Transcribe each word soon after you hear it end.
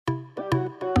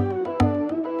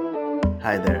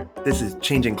Hi there. This is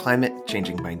Changing Climate,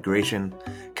 Changing Migration.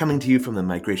 Coming to you from the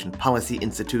Migration Policy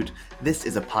Institute, this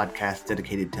is a podcast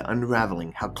dedicated to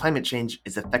unraveling how climate change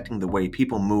is affecting the way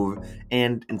people move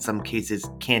and, in some cases,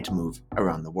 can't move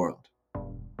around the world.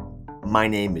 My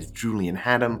name is Julian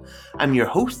Haddam. I'm your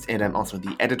host, and I'm also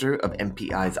the editor of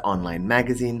MPI's online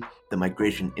magazine, The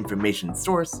Migration Information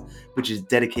Source, which is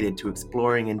dedicated to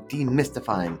exploring and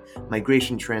demystifying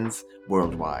migration trends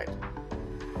worldwide.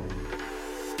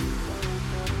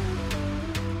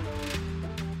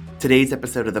 Today's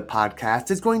episode of the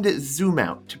podcast is going to zoom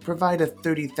out to provide a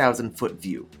 30,000-foot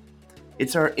view.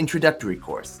 It's our introductory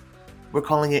course. We're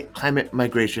calling it Climate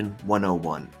Migration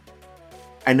 101.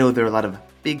 I know there are a lot of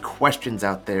big questions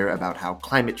out there about how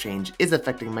climate change is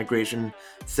affecting migration,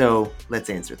 so let's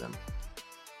answer them.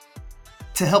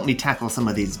 To help me tackle some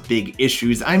of these big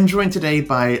issues, I'm joined today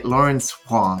by Lawrence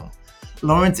Huang.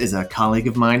 Lawrence is a colleague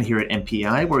of mine here at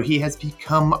MPI, where he has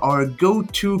become our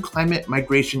go-to climate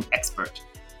migration expert.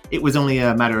 It was only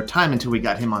a matter of time until we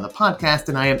got him on the podcast,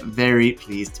 and I am very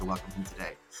pleased to welcome him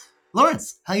today.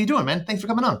 Lawrence, how you doing, man? Thanks for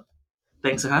coming on.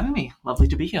 Thanks for having me. Lovely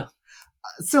to be here.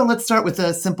 So let's start with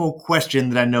a simple question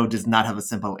that I know does not have a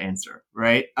simple answer,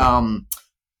 right?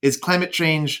 Is climate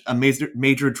change a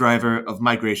major driver of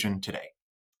migration today?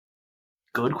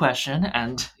 Good question,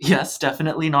 and yes,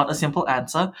 definitely not a simple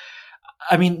answer.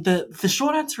 I mean, the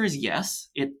short answer is yes,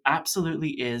 it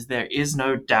absolutely is. There is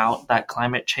no doubt that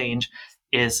climate change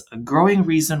is a growing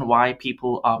reason why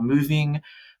people are moving,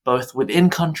 both within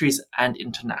countries and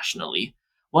internationally.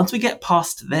 Once we get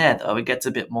past there, though, it gets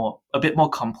a bit more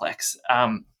complex.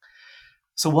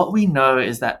 So what we know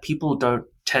is that people don't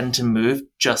tend to move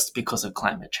just because of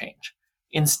climate change.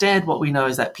 Instead, what we know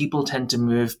is that people tend to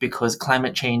move because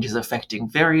climate change is affecting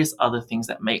various other things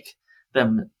that make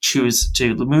them choose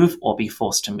to move or be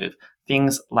forced to move.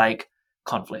 Things like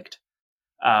conflict.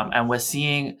 And we're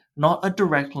seeing not a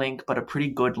direct link, but a pretty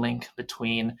good link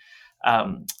between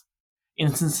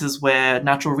instances where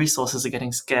natural resources are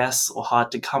getting scarce or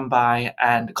hard to come by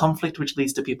and conflict, which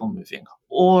leads to people moving.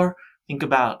 Or think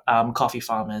about coffee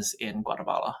farmers in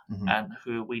Guatemala, and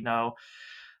who we know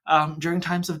during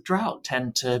times of drought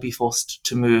tend to be forced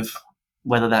to move,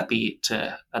 whether that be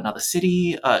to another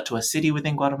city, to a city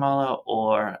within Guatemala,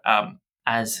 or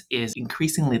as is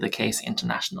increasingly the case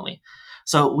internationally.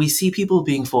 So we see people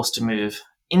being forced to move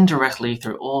indirectly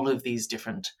through all of these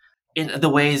different in the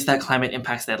ways that climate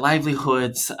impacts their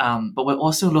livelihoods, but we're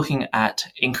also looking at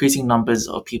increasing numbers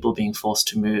of people being forced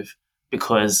to move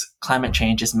because climate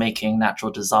change is making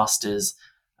natural disasters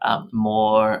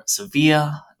more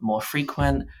severe, more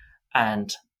frequent,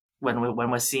 and when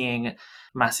we're seeing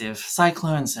massive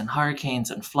cyclones and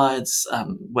hurricanes and floods,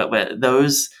 where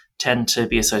those tend to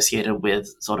be associated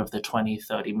with sort of the 20,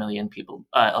 30 million people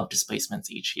of displacements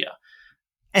each year.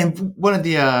 And one of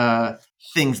the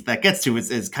things that gets to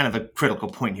is kind of a critical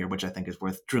point here, which I think is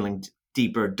worth drilling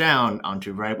deeper down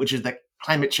onto, right? Which is that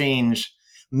climate change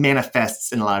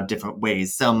manifests in a lot of different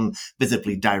ways. Some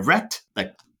visibly direct,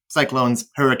 like cyclones,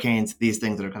 hurricanes, these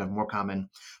things that are kind of more common,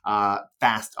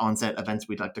 fast onset events,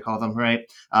 we'd like to call them, right?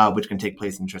 Which can take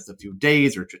place in just a few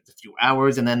days or just a few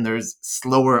hours. And then there's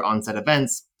slower onset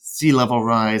events, sea level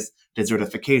rise,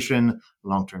 desertification,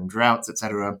 long-term droughts,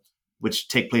 etc., which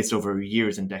take place over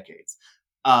years and decades.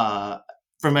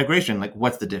 For migration, like,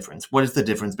 what's the difference? What is the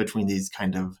difference between these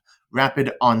kind of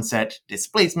rapid onset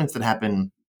displacements that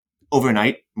happen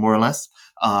overnight, more or less,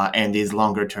 and these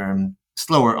longer term,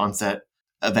 slower onset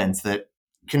events that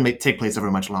can take place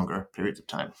over much longer periods of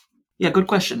time? Yeah, good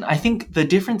question. I think the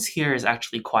difference here is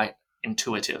actually quite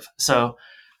intuitive. So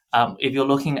if you're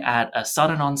looking at a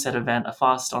sudden onset event, a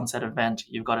fast onset event,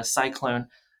 you've got a cyclone,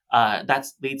 that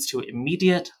leads to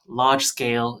immediate large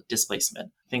scale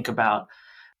displacement. Think about,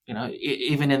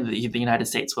 even in the United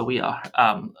States where we are,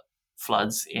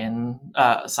 floods in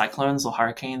cyclones or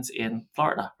hurricanes in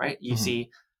Florida, right? You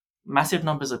see massive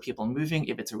numbers of people moving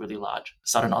if it's a really large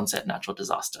sudden onset natural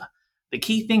disaster. The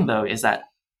key thing, though, is that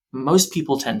most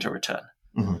people tend to return.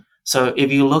 So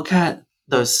if you look at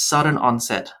those sudden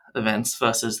onset events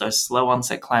versus those slow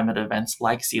onset climate events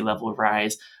like sea level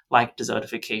rise, like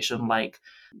desertification, like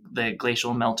the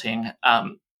glacial melting,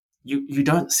 you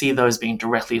don't see those being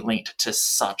directly linked to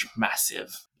such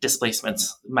massive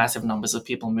displacements, massive numbers of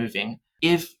people moving.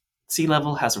 If sea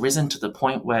level has risen to the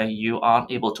point where you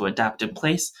aren't able to adapt in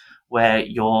place, where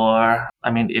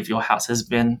if your house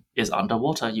is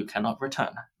underwater, you cannot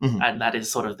return. And that is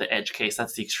sort of the edge case.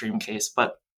 That's the extreme case.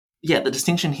 But yeah, the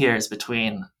distinction here is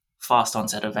between fast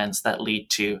onset events that lead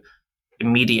to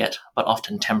immediate, but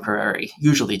often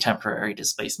usually temporary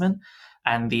displacement,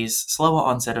 and these slower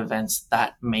onset events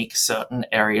that make certain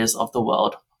areas of the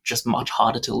world just much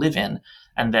harder to live in,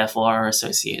 and therefore are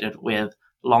associated with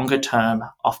longer term,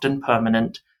 often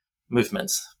permanent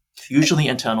movements, usually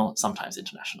internal, sometimes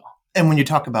international. And when you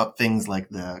talk about things like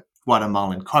the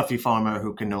Guatemalan coffee farmer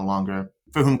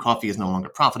for whom coffee is no longer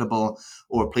profitable,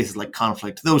 or places like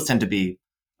conflict, those tend to be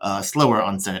slower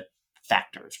onset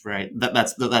factors, right?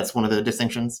 That's one of the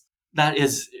distinctions. That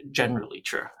is generally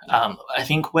true. I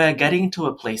think we're getting to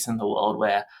a place in the world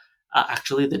where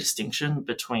actually the distinction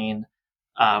between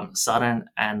sudden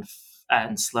and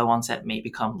slow onset may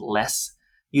become less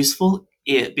useful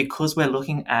because we're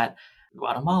looking at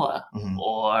Guatemala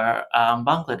or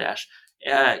Bangladesh,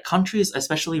 countries,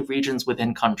 especially regions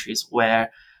within countries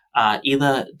where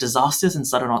either disasters and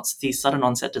these sudden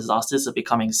onset disasters are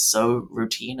becoming so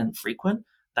routine and frequent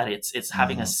that it's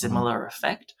having a similar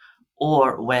effect,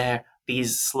 or where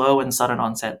these slow and sudden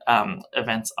onset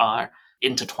events are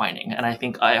intertwining. And I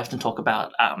think I often talk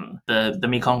about the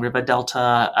Mekong River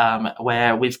Delta,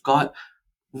 where we've got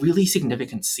really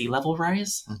significant sea level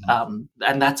rise,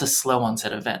 and that's a slow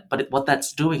onset event. But what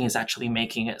that's doing is actually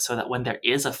making it so that when there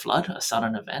is a flood, a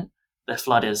sudden event, the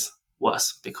flood is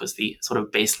worse because the sort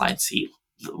of baseline sea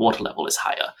water level is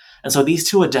higher. And so these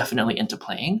two are definitely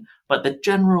interplaying, but the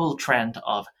general trend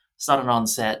of sudden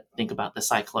onset, think about the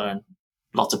cyclone,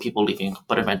 lots of people leaving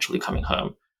but eventually coming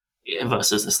home,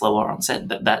 versus the slower onset,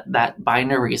 that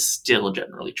binary is still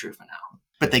generally true for now.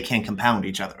 But they can compound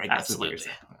each other, I guess.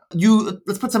 Absolutely.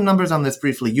 Let's put some numbers on this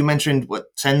briefly. You mentioned,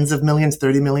 tens of millions,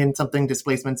 30 million something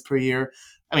displacements per year.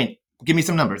 I mean, give me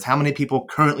some numbers. How many people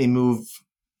currently move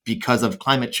because of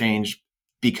climate change,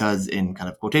 because in kind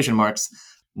of quotation marks,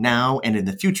 now and in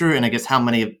the future? And I guess how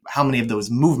many of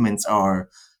those movements are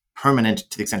permanent,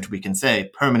 to the extent we can say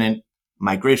permanent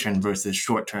migration versus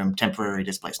short-term temporary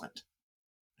displacement?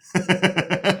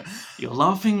 You're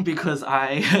laughing because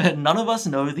none of us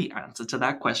know the answer to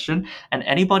that question, and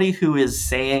anybody who is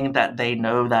saying that they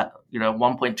know that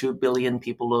 1.2 billion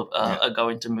people are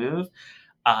going to move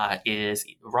is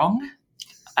wrong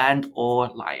and or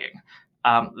lying.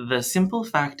 The simple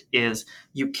fact is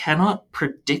you cannot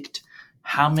predict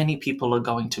how many people are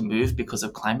going to move because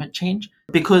of climate change,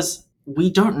 because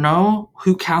we don't know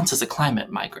who counts as a climate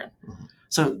migrant.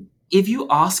 So if you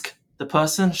ask the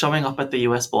person showing up at the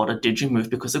US border, did you move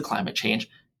because of climate change?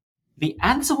 The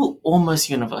answer will almost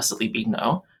universally be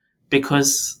no,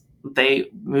 because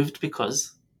they moved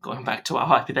because, going back to our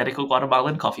hypothetical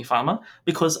Guatemalan coffee farmer,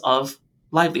 because of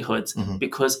livelihoods,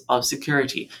 because of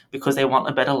security, because they want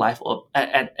a better life,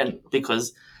 and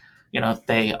because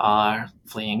they are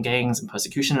fleeing gangs and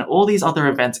persecution and all these other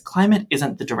events. Climate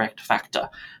isn't the direct factor.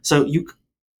 So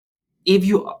if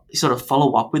you sort of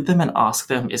follow up with them and ask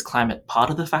them, is climate part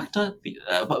of the factor,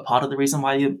 part of the reason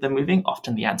why they're moving?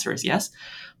 Often the answer is yes.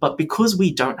 But because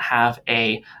we don't have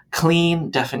a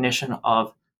clean definition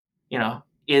of,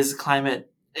 is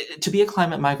climate, to be a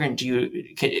climate migrant,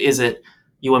 is it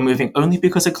you are moving only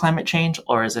because of climate change,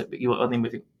 or is it you are only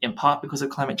moving in part because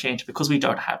of climate change? Because we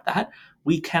don't have that,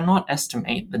 we cannot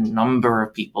estimate the number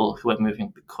of people who are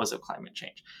moving because of climate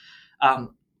change.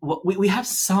 We have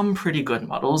some pretty good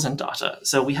models and data.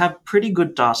 So we have pretty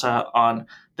good data on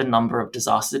the number of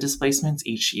disaster displacements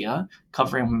each year,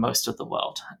 covering most of the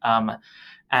world.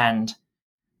 And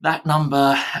that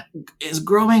number is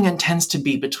growing and tends to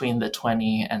be between the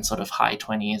 20 and sort of high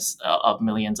 20s of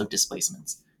millions of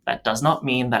displacements. That does not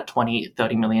mean that 20,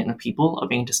 30 million people are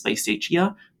being displaced each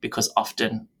year, because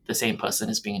often the same person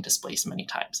is being displaced many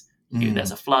times.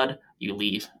 There's a flood, you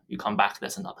leave, you come back,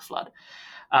 there's another flood.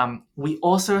 We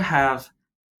also have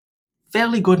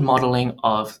fairly good modeling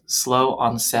of slow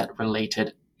onset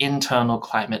related internal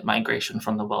climate migration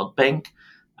from the World Bank,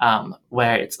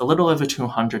 where it's a little over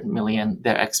 200 million,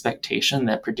 their expectation,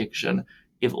 their prediction,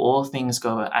 if all things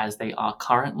go as they are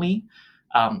currently,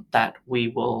 that we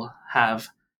will have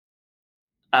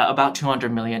about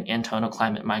 200 million internal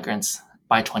climate migrants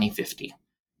by 2050.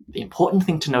 The important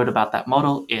thing to note about that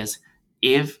model is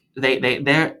if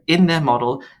they're in their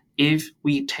model, if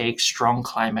we take strong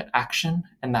climate action,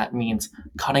 and that means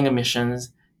cutting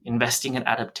emissions, investing in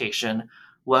adaptation,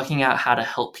 working out how to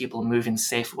help people move in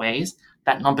safe ways,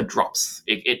 that number drops.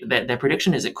 Their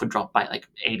prediction is it could drop by like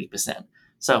 80%.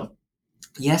 So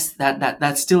yes,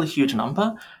 that's still a huge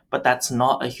number, but that's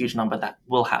not a huge number that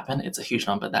will happen. It's a huge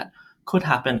number that could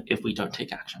happen if we don't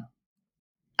take action.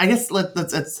 I guess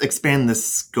let's expand the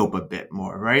scope a bit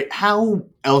more, right? How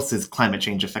else is climate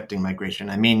change affecting migration?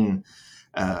 I mean,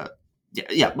 what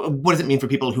does it mean for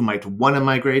people who might want to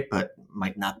migrate but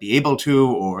might not be able to,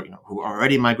 or who are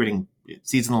already migrating,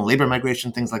 seasonal labor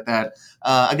migration, things like that?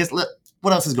 I guess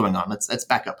what else is going on? Let's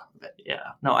back up a bit.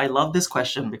 Yeah. No, I love this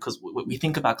question because we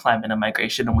think about climate and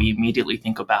migration and we immediately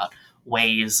think about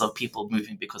waves of people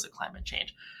moving because of climate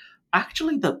change.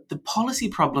 Actually, the policy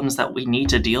problems that we need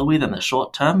to deal with in the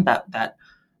short term that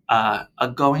are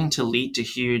going to lead to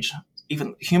huge,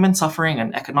 even human suffering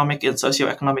and economic and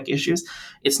socioeconomic issues,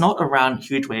 it's not around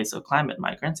huge waves of climate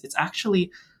migrants. It's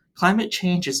actually climate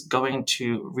change is going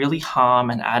to really harm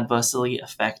and adversely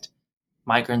affect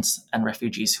migrants and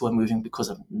refugees who are moving because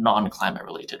of non-climate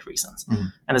related reasons. Mm-hmm.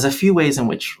 And there's a few ways in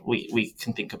which we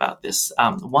can think about this.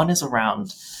 One is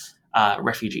around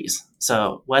refugees.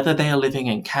 So whether they are living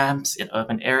in camps, in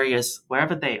urban areas,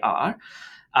 wherever they are,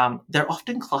 they're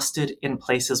often clustered in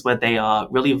places where they are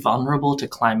really vulnerable to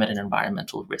climate and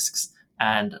environmental risks.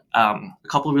 And a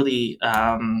couple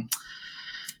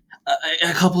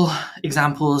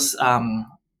examples,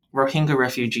 Rohingya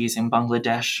refugees in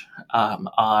Bangladesh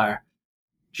are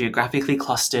geographically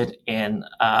clustered in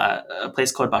a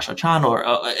place called Bashochan, or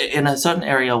in a certain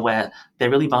area where they're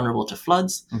really vulnerable to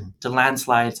floods, to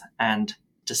landslides, and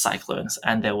to cyclones.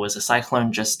 And there was a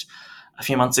cyclone just a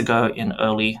few months ago in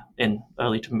early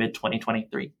to mid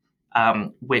 2023,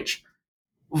 which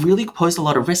really posed a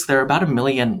lot of risk. There are about 1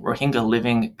 million Rohingya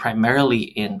living primarily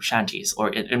in shanties or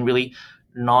in really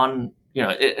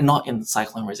not in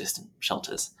cyclone-resistant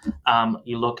shelters.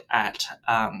 You look at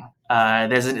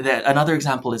another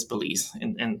example is Belize,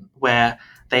 in where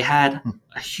they had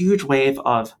a huge wave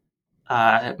of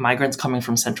migrants coming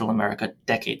from Central America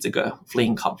decades ago,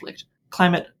 fleeing conflict.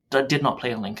 Climate did not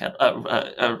play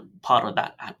a part of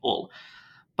that at all.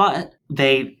 But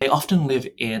they often live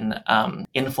in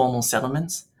informal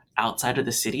settlements outside of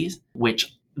the cities,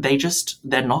 which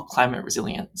they're not climate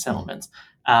resilient settlements.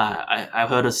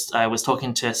 I was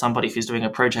talking to somebody who's doing a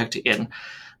project in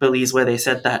Belize where they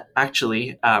said that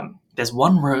actually there's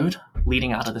one road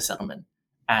leading out of the settlement,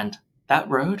 and that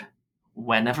road,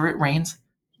 whenever it rains,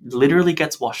 literally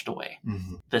gets washed away.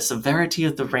 Mm-hmm. The severity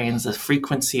of the rains, the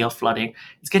frequency of flooding,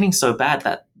 it's getting so bad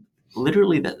that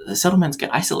literally the settlements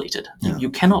get isolated. Yeah. You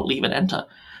cannot leave and enter.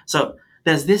 So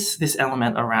there's this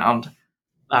element around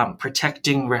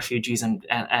protecting refugees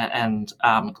and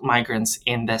migrants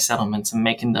in their settlements and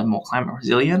making them more climate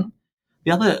resilient.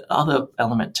 The other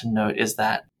element to note is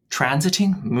that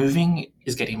moving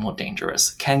is getting more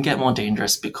dangerous, can get more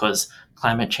dangerous because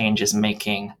climate change is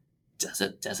making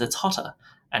deserts hotter.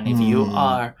 And if you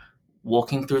are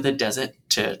walking through the desert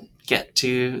to get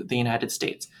to the United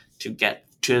States, to get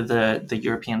to the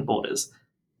European borders,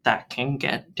 that can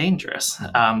get dangerous.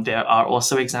 There are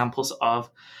also examples of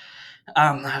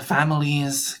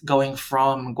families going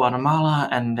from Guatemala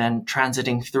and then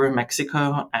transiting through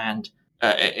Mexico, and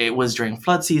it was during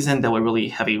flood season. There were really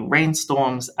heavy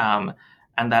rainstorms, and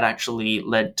that actually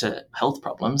led to health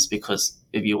problems because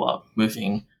if you are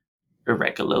moving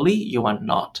irregularly, you are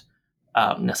not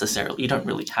necessarily, you don't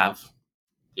really have,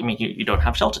 you don't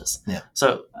have shelters. Yeah.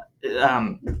 So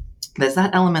there's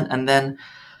that element. And then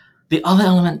the other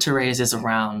element to raise is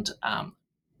around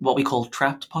what we call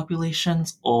trapped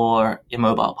populations or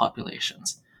immobile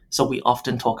populations. So we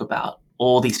often talk about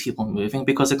all these people moving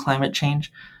because of climate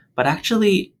change, but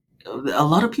actually a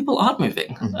lot of people aren't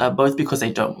moving, both because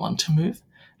they don't want to move.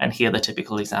 And here the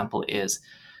typical example is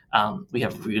we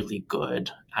have really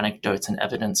good anecdotes and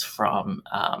evidence from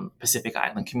Pacific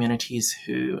Island communities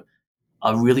who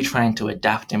are really trying to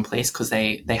adapt in place because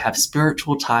they have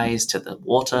spiritual ties to the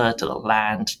water, to the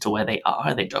land, to where they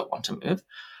are. They don't want to move,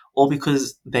 or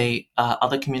because they are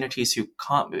other communities who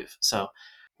can't move. So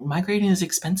migrating is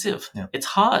expensive. Yeah. It's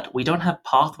hard. We don't have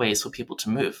pathways for people to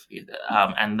move.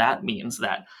 And that means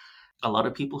that a lot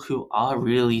of people who are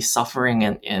really suffering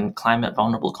in climate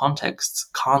vulnerable contexts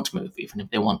can't move, even if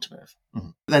they want to move. Mm-hmm.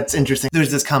 That's interesting.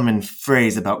 There's this common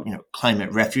phrase about,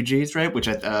 climate refugees, right? Which,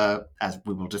 as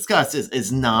we will discuss,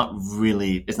 is not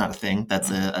a thing.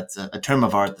 That's a term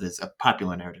of art that is a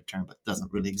popular narrative term, but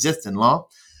doesn't really exist in law.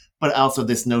 But also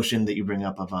this notion that you bring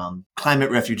up of climate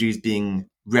refugees being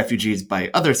refugees by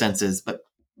other senses, but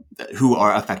who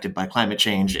are affected by climate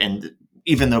change. And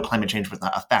even though climate change was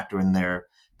not a factor in their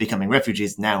becoming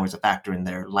refugees, now is a factor in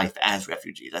their life as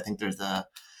refugees. I think there's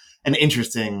an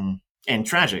interesting and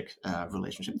tragic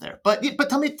relationship there. But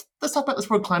tell me, let's talk about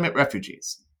this word climate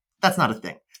refugees. That's not a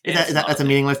thing. That's a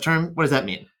meaningless term? What does that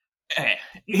mean?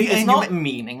 It's not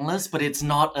meaningless, but it's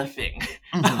not a thing.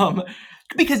 Mm-hmm.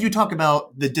 Because you talk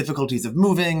about the difficulties of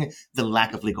moving, the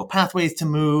lack of legal pathways to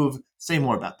move. Say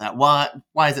more about that. Why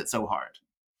is it so hard?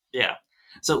 Yeah.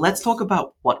 So let's talk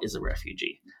about what is a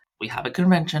refugee. We have a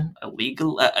convention,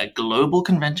 a global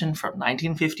convention from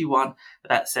 1951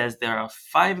 that says there are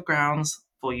 5 grounds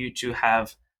for you to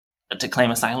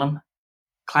claim asylum.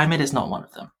 Climate is not one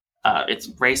of them. It's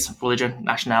race, religion,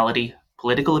 nationality,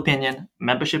 political opinion,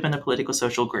 membership in a political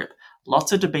social group.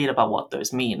 Lots of debate about what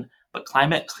those mean, but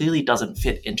climate clearly doesn't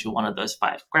fit into one of those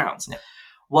 5 grounds. Yeah.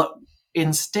 What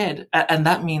instead, and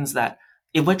that means that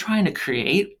if we're trying to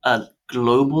create a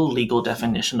global legal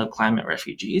definition of climate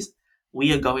refugees,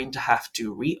 we are going to have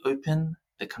to reopen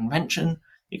the convention.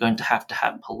 You're going to have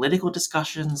political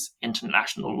discussions,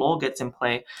 international law gets in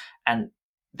play, and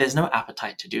there's no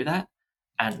appetite to do that.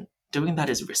 And doing that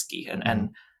is risky.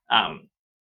 And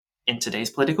in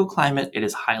today's political climate, it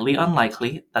is highly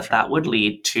unlikely that that would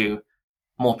lead to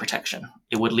more protection.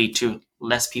 It would lead to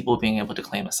less people being able to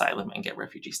claim asylum and get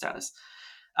refugee status.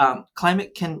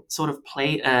 Climate can sort of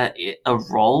play a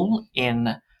role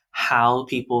in how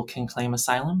people can claim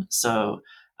asylum. So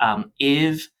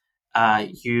if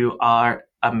you are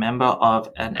a member of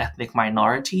an ethnic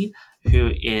minority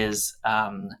who is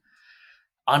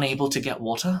unable to get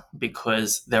water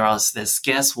because there's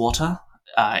scarce water,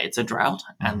 it's a drought,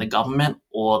 and the government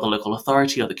or the local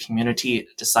authority or the community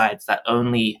decides that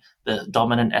only the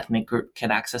dominant ethnic group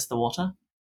can access the water,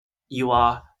 you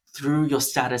are, through your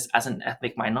status as an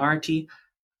ethnic minority,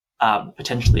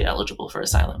 potentially eligible for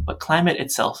asylum. But climate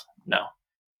itself, no.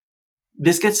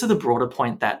 This gets to the broader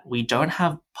point that we don't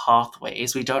have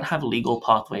legal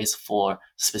pathways for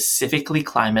specifically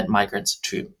climate migrants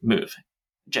to move,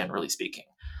 generally speaking.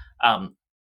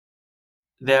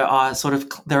 There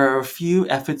are a few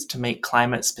efforts to make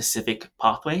climate specific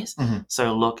pathways.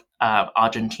 So look,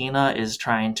 Argentina is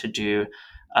trying to do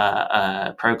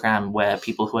a program where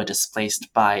people who are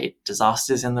displaced by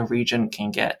disasters in the region can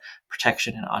get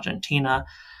protection in Argentina.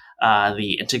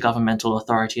 The Intergovernmental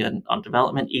Authority on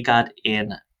Development, IGAD,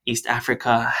 in East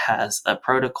Africa has a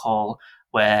protocol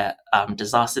where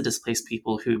disaster displaced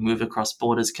people who move across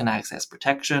borders can access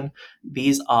protection.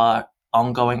 These are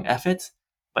ongoing efforts,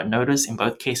 but notice in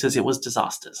both cases it was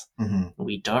disasters.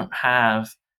 We don't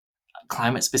have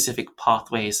climate-specific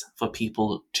pathways for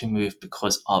people to move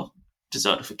because of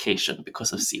desertification,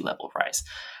 because of sea level rise.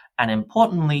 And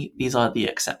importantly, these are the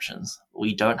exceptions.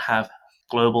 We don't have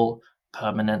global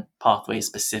permanent pathways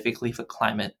specifically for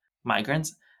climate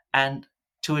migrants. And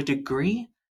to a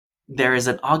degree, there is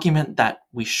an argument that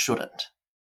we shouldn't.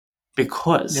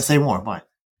 Because... say more, why?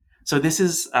 So this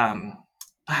is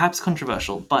perhaps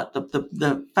controversial, but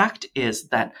the fact is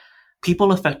that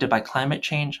people affected by climate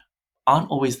change aren't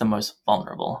always the most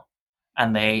vulnerable,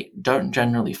 and they don't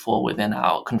generally fall within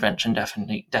our convention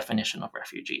definition of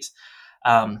refugees.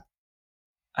 I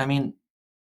mean,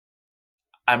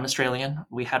 I'm Australian.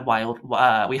 We had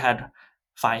bushfires,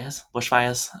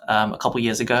 a couple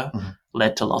years ago,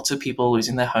 led to lots of people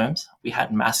losing their homes. We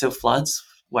had massive floods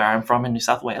where I'm from in New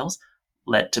South Wales,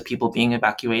 led to people being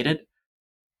evacuated.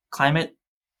 Climate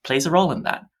plays a role in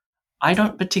that. I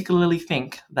don't particularly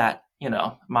think that,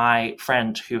 my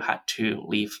friend who had to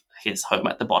leave his home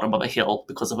at the bottom of a hill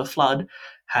because of a flood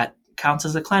counts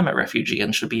as a climate refugee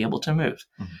and should be able to move.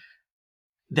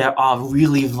 There are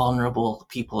really vulnerable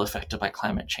people affected by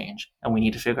climate change, and we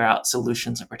need to figure out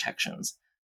solutions and protections.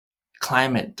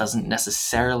 Climate doesn't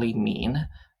necessarily mean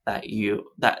that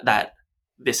that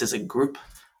this is a group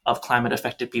of climate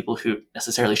affected people who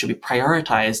necessarily should be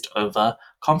prioritized over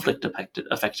conflict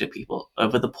affected people,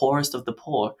 over the poorest of the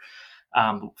poor,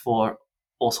 for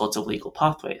all sorts of legal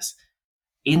pathways.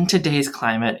 In today's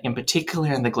climate, in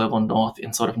particular in the global north,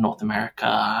 in sort of North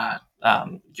America,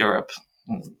 Europe,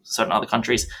 certain other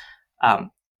countries,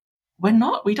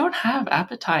 we don't have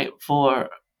appetite for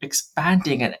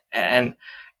expanding and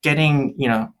getting,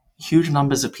 huge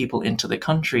numbers of people into the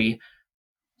country.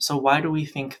 So why do we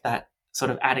think that sort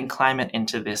of adding climate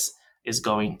into this is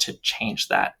going to change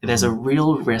that? There's a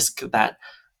real risk that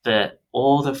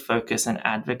all the focus and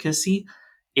advocacy,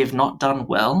 if not done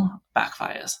well,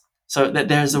 backfires. So that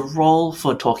there's a role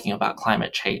for talking about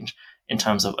climate change in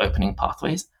terms of opening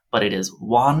pathways, but it is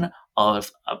one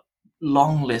of a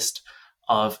long list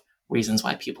of reasons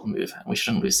why people move, and we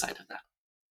shouldn't lose sight of that.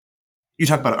 You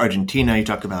talk about Argentina, you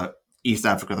talk about East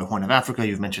Africa, the Horn of Africa,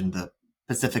 you've mentioned the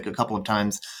Pacific a couple of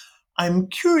times. I'm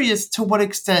curious, to what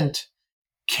extent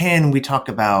can we talk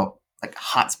about like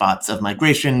hotspots of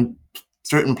migration,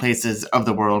 certain places of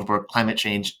the world where climate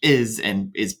change is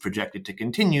and is projected to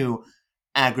continue,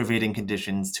 aggravating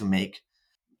conditions to make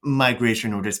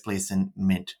migration or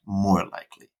displacement more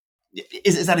likely?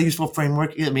 Is that a useful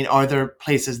framework? I mean, are there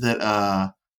places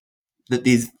that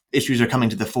these issues are coming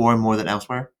to the fore more than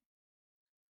elsewhere?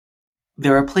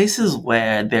 There are places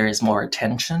where there is more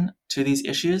attention to these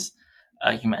issues.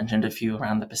 You mentioned a few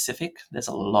around the Pacific. There's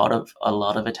a lot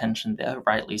of attention there,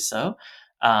 rightly so.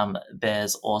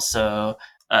 There's also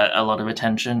a lot of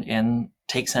attention in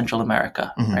take Central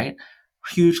America, Mhm. right?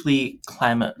 Hugely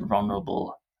climate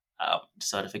vulnerable,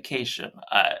 desertification,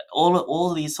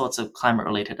 all these sorts of climate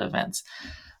related events.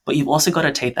 But you've also got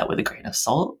to take that with a grain of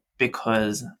salt,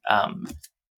 because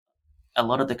a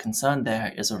lot of the concern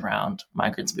there is around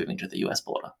migrants moving to the US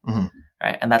border, Mhm.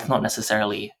 right? And that's not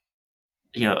necessarily,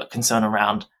 a concern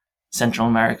around Central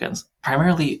Americans.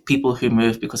 Primarily, people who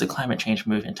move because of climate change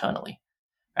move internally,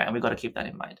 right? And we've got to keep that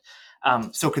in mind.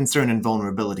 So concern and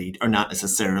vulnerability are not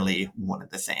necessarily one and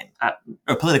the same. Uh,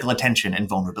 or political attention and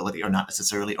vulnerability are not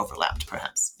necessarily overlapped,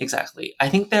 perhaps. Exactly. I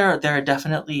think there are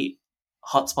definitely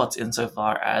hotspots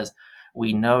insofar as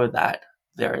we know that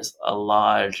there is a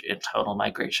large internal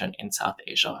migration in South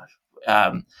Asia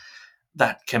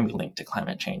that can be linked to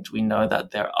climate change. We know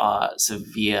that there are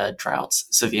severe droughts,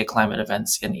 severe climate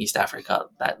events in East Africa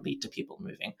that lead to people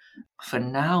moving. For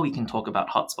now, we can talk about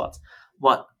hotspots.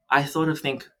 What I sort of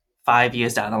think 5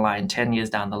 years down the line, 10 years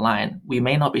down the line, we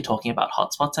may not be talking about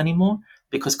hotspots anymore,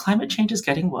 because climate change is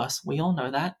getting worse. We all know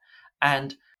that.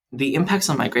 And the impacts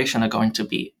on migration are going to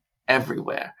be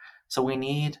everywhere. So we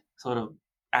need sort of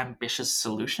ambitious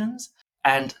solutions.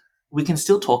 And we can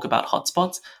still talk about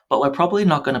hotspots, but we're probably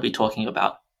not going to be talking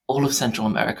about all of Central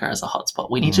America as a hotspot.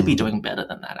 We need to be doing better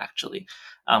than that, actually.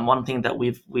 One thing that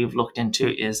we've looked into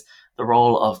is the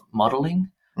role of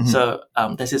modeling. Mhm. So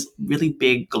there's this really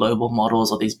big global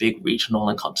models, or these big regional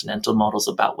and continental models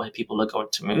about where people are going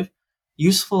to move.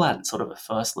 Useful at sort of a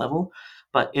first level.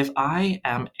 But if I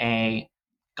am a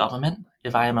government,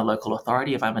 if I am a local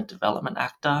authority, if I'm a development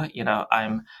actor,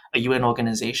 I'm a UN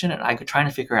organization, and I could try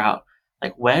to figure out,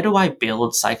 like, where do I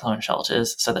build cyclone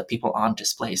shelters so that people aren't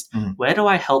displaced? Mhm. Where do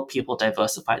I help people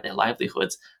diversify their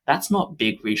livelihoods? That's not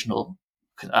big regional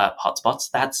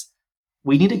hotspots.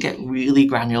 We need to get really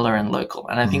granular and local.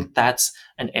 And I think that's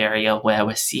an area where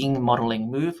we're seeing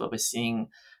modeling move, where we're seeing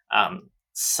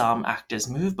some actors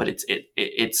move, but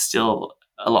it's still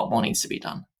a lot more needs to be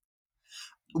done.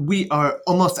 We are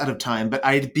almost out of time, but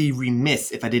I'd be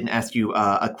remiss if I didn't ask you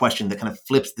a question that kind of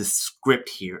flips the script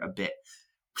here a bit.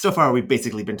 So far, we've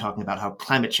basically been talking about how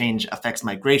climate change affects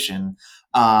migration,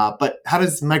 but how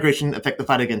does migration affect the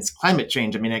fight against climate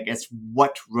change? I mean, I guess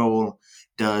what role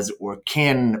does or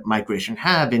can migration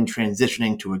have in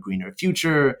transitioning to a greener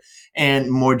future, and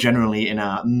more generally in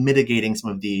mitigating some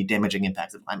of the damaging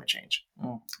impacts of climate change?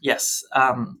 Yes.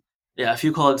 A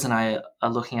few colleagues and I are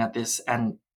looking at this,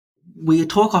 and we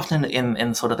talk often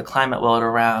in sort of the climate world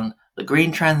around the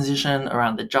green transition,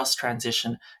 around the just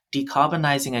transition,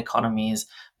 decarbonizing economies,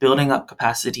 building up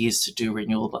capacities to do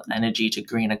renewable energy, to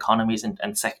green economies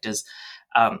and sectors.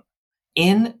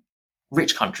 In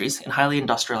rich countries, in highly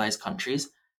industrialized countries,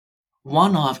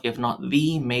 one of, if not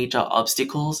the major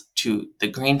obstacles to the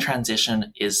green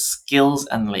transition is skills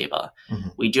and labor.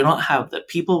 Mhm. We do not have the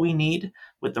people we need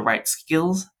with the right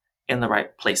skills in the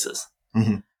right places.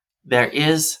 Mhm. There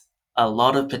is a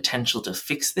lot of potential to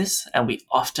fix this, and we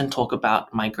often talk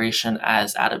about migration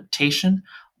as adaptation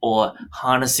or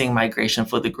harnessing migration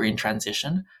for the green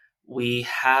transition. We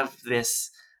have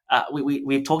this,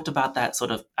 we've talked about that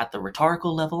sort of at the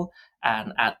rhetorical level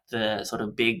and at the sort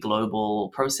of big global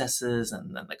processes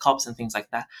and the COPs and things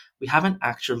like that. We haven't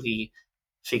actually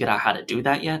figured out how to do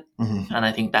that yet. Mhm. And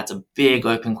I think that's a big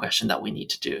open question that we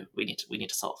need to do. We need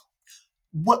to solve.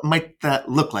 What might that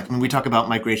look like? I mean, we talk about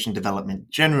migration development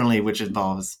generally, which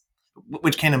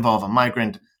can involve a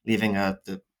migrant leaving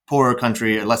the poorer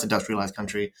country, a less industrialized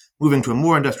country, moving to a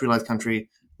more industrialized country,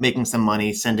 making some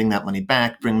money, sending that money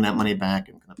back, bringing that money back,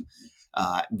 and kind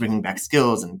of bringing back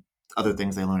skills and other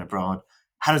things they learn abroad.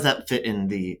 How does that fit in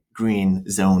the green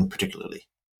zone, particularly?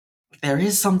 There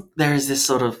is this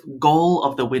sort of goal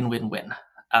of the win-win-win,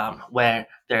 where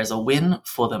there's a win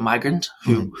for the migrant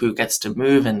who gets to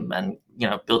move and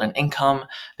build an income.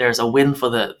 There's a win for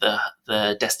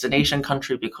the destination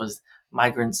country, because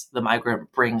the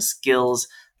migrant brings skills.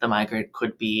 The migrant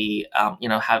could be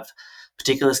have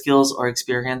particular skills or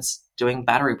experience doing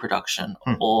battery production,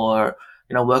 or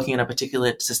working in a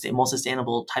particular more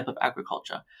sustainable type of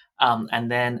agriculture.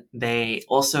 And then they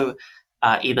also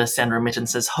either send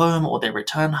remittances home, or they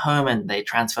return home and they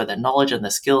transfer their knowledge and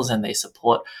their skills, and they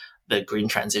support the green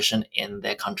transition in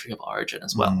their country of origin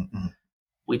as well. Mm-hmm.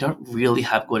 We don't really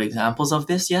have good examples of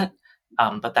this yet,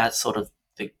 but that's sort of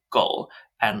the goal.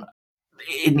 And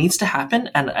it needs to happen.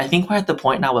 And I think we're at the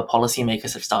point now where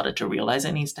policymakers have started to realize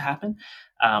it needs to happen.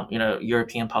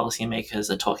 European policymakers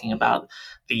are talking about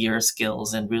the year of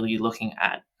skills and really looking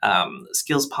at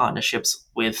skills partnerships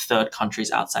with third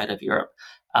countries outside of Europe,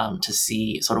 to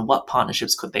see sort of what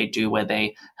partnerships could they do where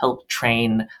they help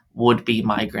train would-be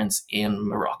migrants in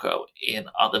Morocco, in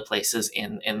other places,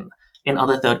 in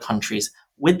other third countries,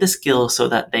 with the skills so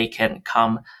that they can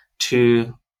come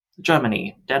to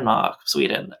Germany, Denmark,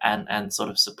 Sweden, and sort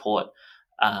of support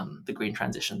the green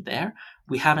transition there.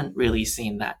 We haven't really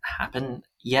seen that happen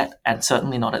yet, and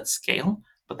certainly not at scale,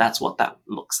 but that's what that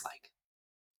looks like.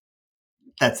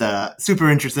 That's super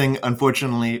interesting.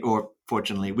 Unfortunately, or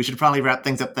fortunately, we should probably wrap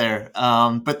things up there.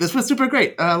 But this was super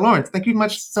great. Lawrence, thank you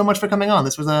so much for coming on.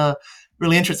 This was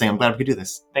really interesting. I'm glad we could do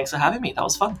this. Thanks for having me. That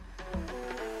was fun.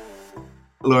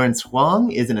 Lawrence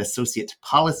Huang is an associate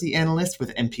policy analyst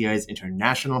with MPI's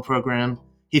international program.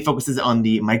 He focuses on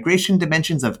the migration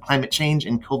dimensions of climate change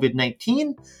and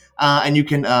COVID-19. And you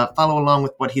can follow along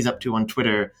with what he's up to on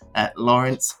Twitter at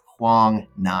Lawrence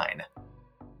Huang9.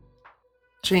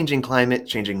 Changing Climate,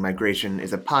 Changing Migration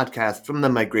is a podcast from the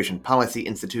Migration Policy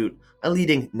Institute, a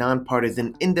leading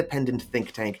nonpartisan independent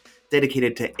think tank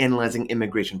dedicated to analyzing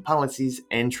immigration policies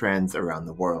and trends around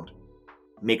the world.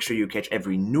 Make sure you catch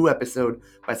every new episode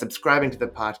by subscribing to the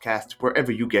podcast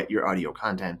wherever you get your audio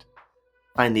content.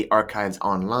 Find the archives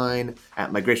online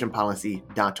at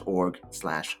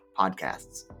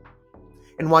migrationpolicy.org/podcasts.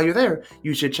 And while you're there,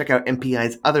 you should check out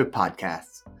MPI's other podcasts.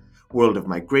 World of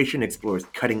Migration explores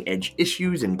cutting-edge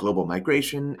issues in global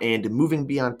migration, and Moving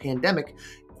Beyond Pandemic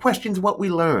questions what we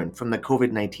learned from the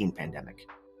COVID-19 pandemic.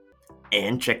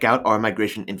 And check out our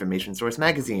Migration Information Source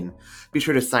magazine. Be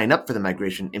sure to sign up for the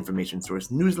Migration Information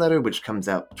Source newsletter, which comes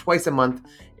out twice a month,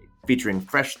 featuring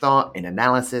fresh thought and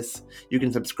analysis. You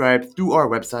can subscribe through our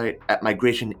website at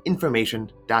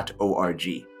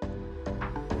migrationinformation.org.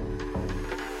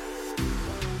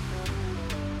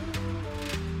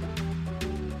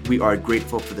 We are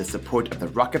grateful for the support of the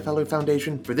Rockefeller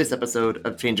Foundation for this episode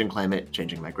of Changing Climate,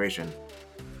 Changing Migration.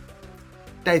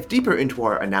 Dive deeper into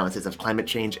our analysis of climate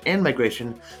change and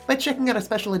migration by checking out a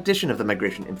special edition of the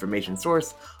Migration Information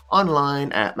Source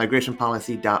online at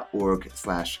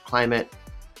migrationpolicy.org/climate.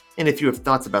 And if you have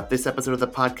thoughts about this episode of the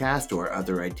podcast or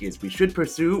other ideas we should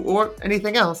pursue or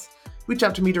anything else, reach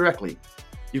out to me directly.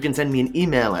 You can send me an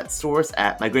email at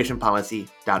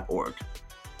source@migrationpolicy.org.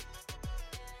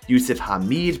 Yusuf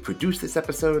Hamid produced this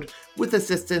episode with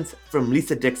assistance from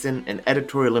Lisa Dixon and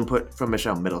editorial input from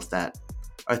Michelle Middlestat.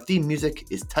 Our theme music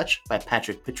is Touch by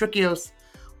Patrick Patricios.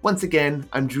 Once again,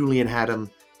 I'm Julian Haddam.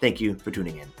 Thank you for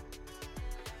tuning in.